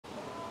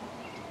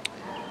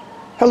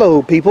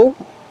Hello people,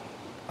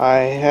 I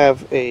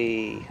have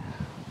the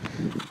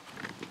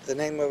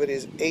name of it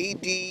is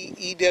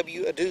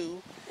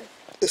Audew.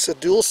 It's a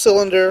dual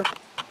cylinder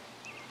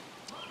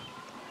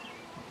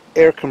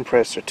air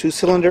compressor,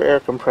 2-cylinder air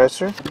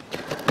compressor.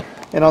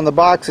 And on the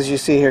box, as you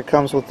see here,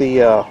 comes with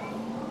the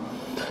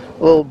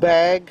little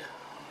bag.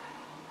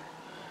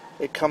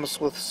 It comes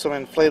with some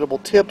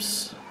inflatable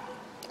tips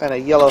and a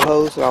yellow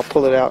hose, and I'll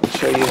pull it out and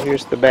show you.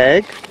 Here's the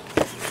bag.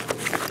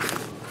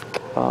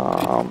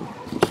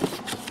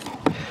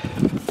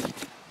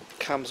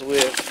 Comes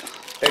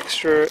with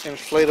extra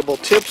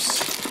inflatable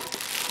tips.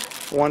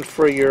 One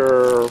for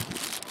the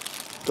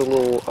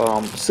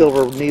little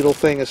silver needle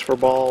thing is for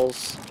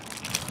balls,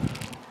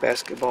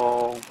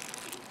 basketball,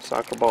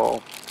 soccer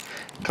ball.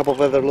 A couple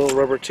of other little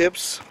rubber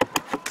tips.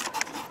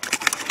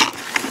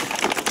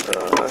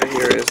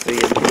 Here is the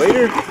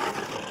inflator.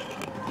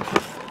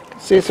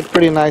 See, it's a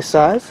pretty nice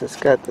size. It's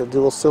got the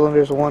dual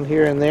cylinders, one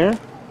here and there.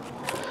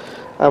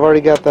 I've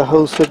already got the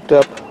hose hooked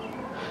up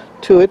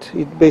to it.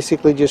 It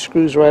basically just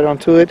screws right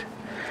onto it,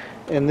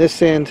 and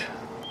this end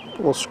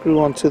will screw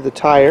onto the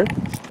tire.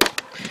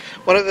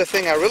 One other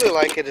thing I really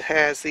like, it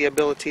has the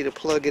ability to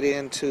plug it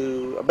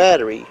into a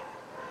battery.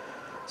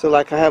 So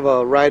like I have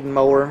a riding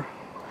mower,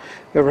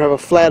 if you ever have a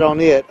flat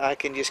on it, I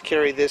can just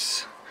carry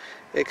this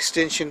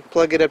extension,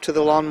 plug it up to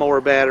the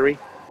lawnmower battery,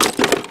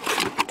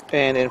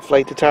 and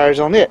inflate the tires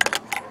on it.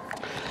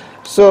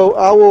 So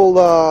I will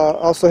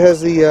also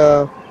has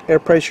the air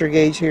pressure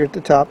gauge here at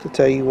the top to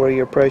tell you where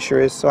your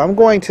pressure is. So I'm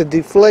going to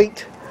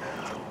deflate,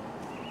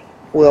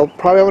 well,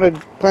 probably I'm going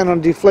to plan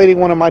on deflating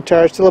one of my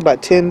tires till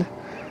about 10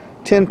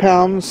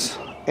 pounds,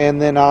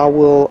 and then I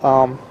will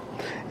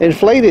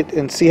inflate it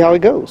and see how it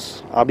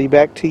goes. I'll be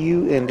back to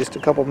you in just a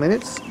couple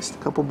minutes. Just a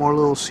couple more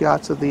little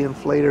shots of the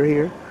inflator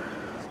here.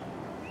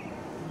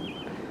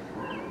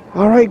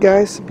 Alright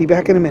guys, be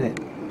back in a minute.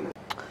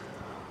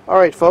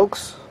 Alright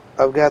folks,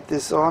 I've got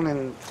this on,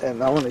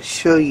 and I want to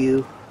show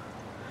you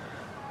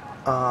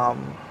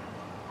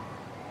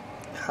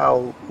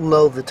how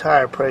low the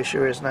tire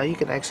pressure is. Now you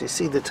can actually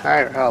see the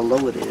tire, how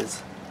low it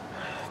is.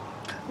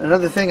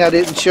 Another thing I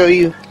didn't show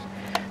you,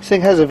 this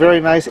thing has a very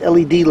nice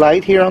LED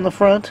light here on the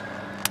front.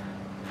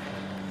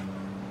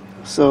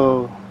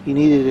 So you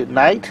need it at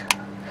night.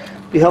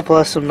 It'd be helpful to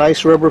have some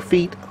nice rubber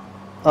feet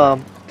to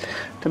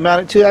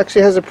mount it to. It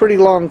actually has a pretty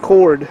long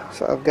cord,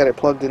 so I've got it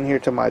plugged in here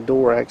to my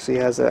door. It actually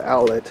has an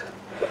outlet.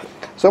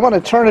 So I'm going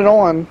to turn it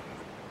on.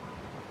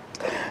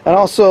 And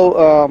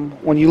also,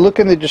 when you look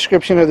in the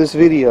description of this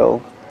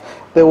video,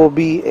 there will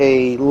be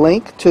a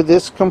link to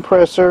this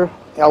compressor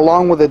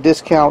along with a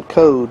discount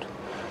code.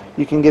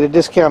 You can get a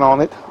discount on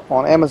it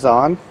on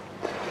Amazon.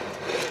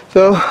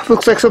 So,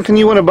 looks like something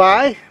you want to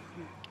buy.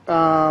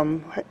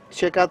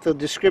 Check out the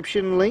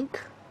description link.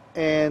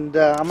 And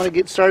I'm going to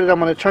get started. I'm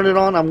going to turn it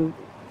on. I'm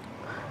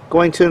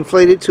going to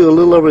inflate it to a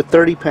little over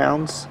 30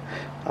 pounds.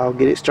 I'll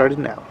get it started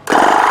now.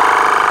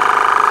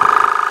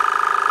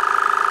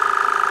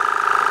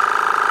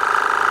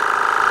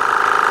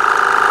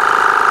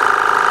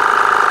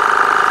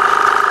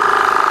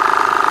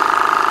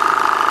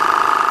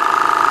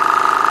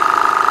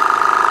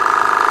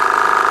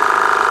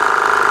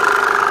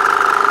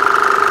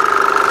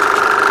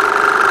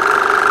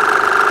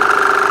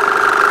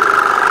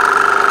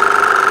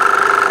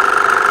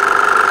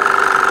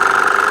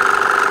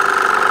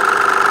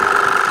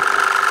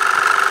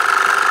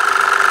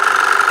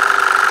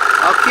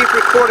 I'll keep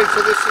recording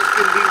so this is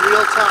going to be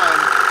real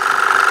time.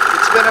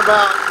 It's been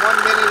about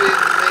 1 minute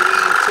and maybe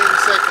 10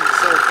 seconds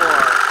so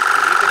far.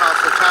 You can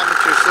also time it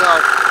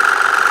yourself,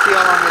 see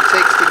how long it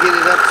takes to get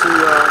it up to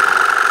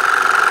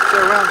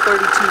around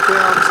 32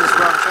 pounds is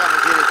where I'm trying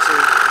to get it to.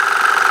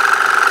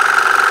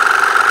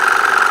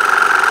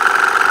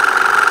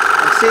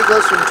 I see it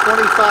goes from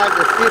 25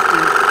 to 50.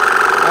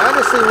 I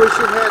honestly wish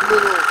it had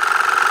little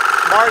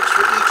marks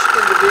for each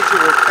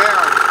individual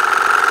pound.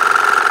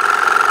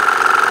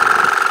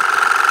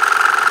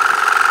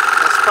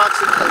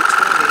 Approximately 20.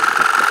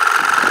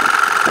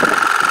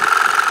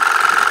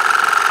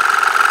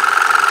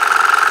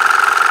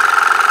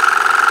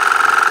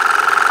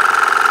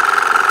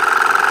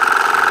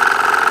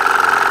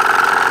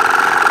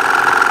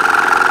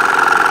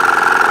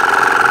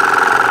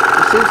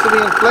 It seems to be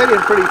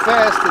inflating pretty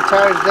fast. The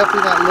tire's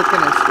definitely not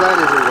looking as flat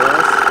as it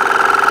was.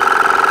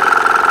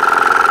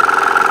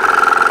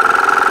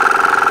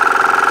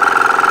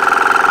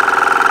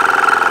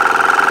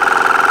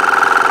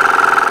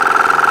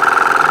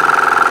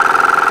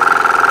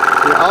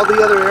 All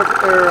the other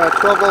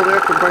 12-volt air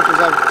compressors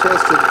I've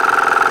tested,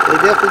 they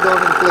definitely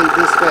don't inflate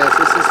this fast.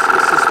 This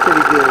is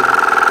pretty good.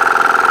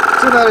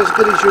 Still not as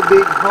good as your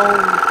big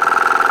home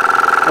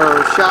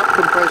or shop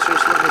compressors.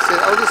 Let me say.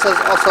 Oh, this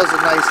also has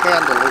a nice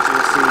handle, as you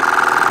see.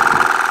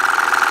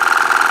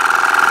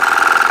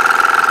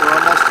 We're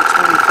almost to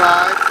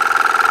 25.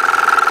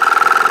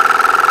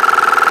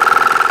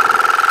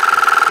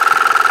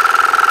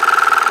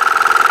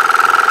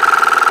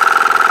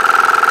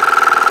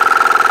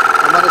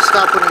 I'm going to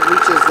stop when it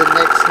reaches the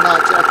next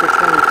notch after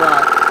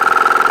 25.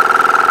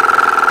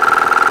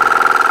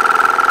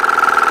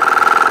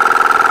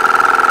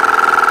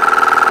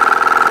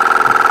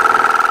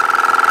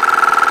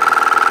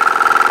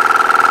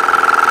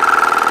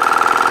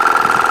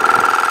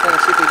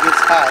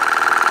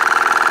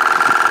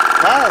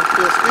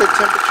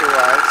 temperature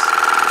wise.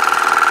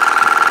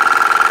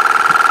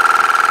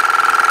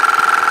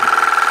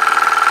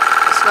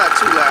 It's not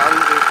too loud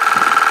either.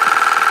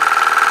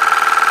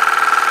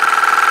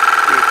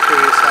 If you're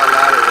curious how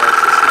loud it was,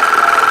 it's not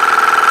loud.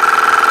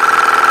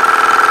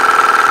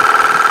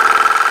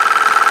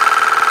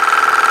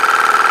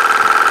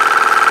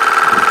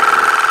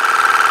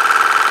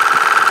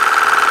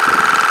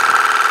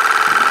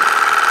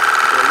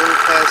 So a little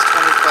past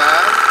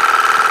 25.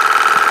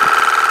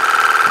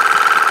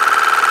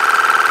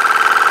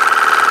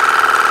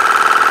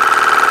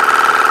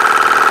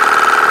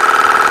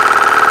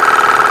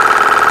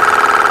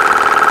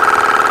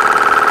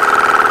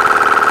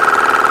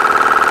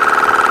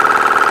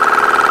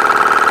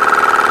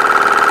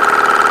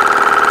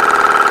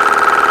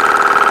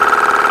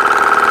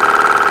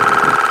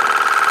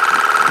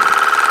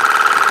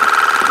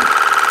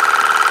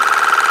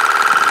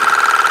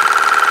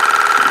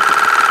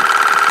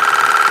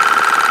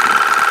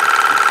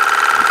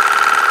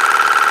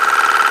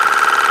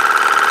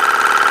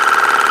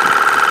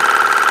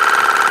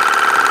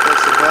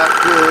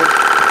 Good.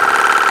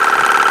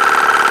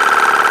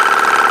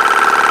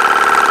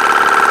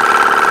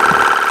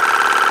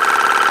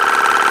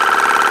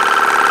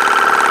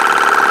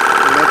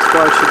 The next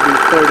bar should be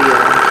 30,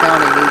 and I'm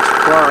counting each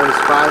bar as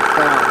 5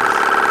 pounds.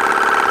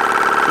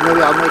 So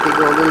maybe I'll make it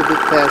go a little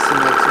bit past the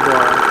next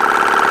bar.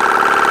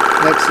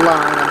 Next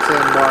line, I'm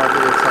saying bar,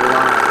 but it's a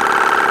line.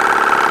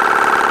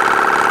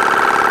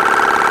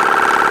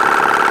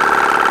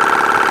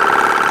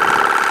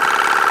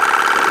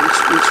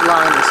 Each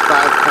line is 5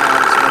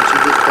 pounds once you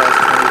get past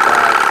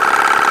 25.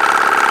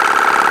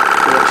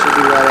 So that should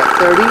be right at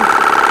 30.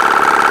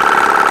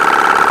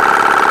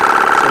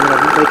 So I'm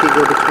going to make it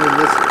go between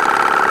this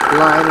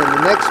line and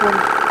the next one.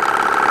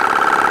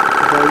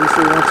 I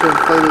usually want to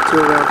inflate it to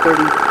around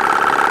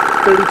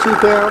 32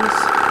 pounds.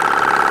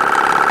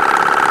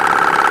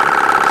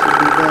 Should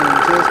be done in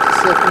just a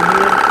second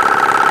here.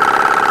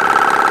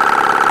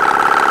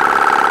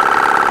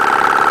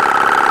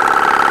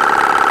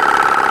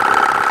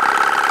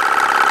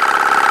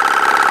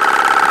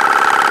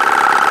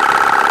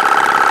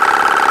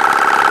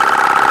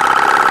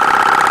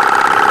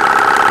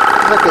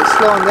 Look, it's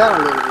slowing down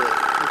a little bit,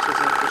 which is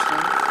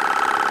interesting.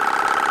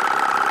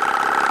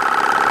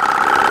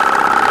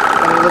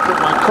 Let me look at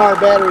my car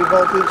battery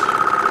voltage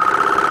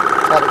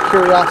out of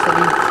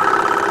curiosity.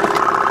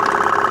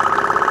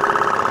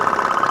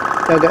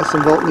 I got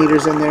some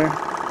voltmeters in there.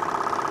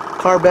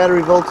 Car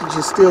battery voltage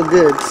is still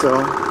good, so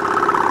I'm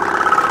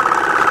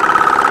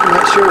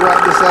not sure why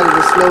I decided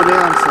to slow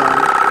down some.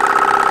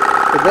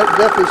 But that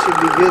definitely should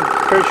be good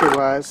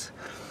pressure-wise.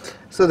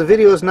 So the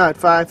video is not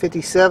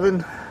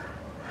 5:57.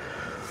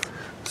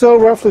 So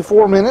roughly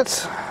 4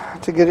 minutes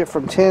to get it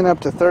from 10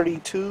 up to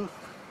 32.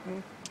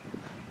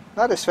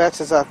 Not as fast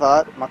as I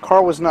thought. My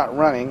car was not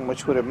running,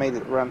 which would have made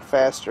it run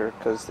faster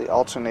because the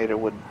alternator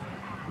would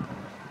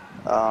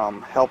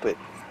help it.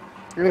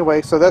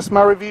 Anyway, so that's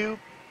my review.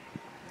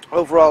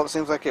 Overall, it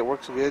seems like it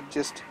works good.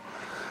 Just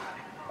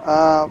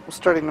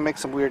starting to make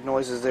some weird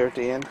noises there at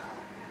the end.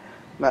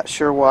 Not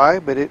sure why,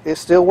 but it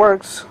still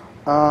works.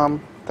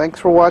 Thanks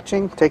for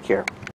watching. Take care.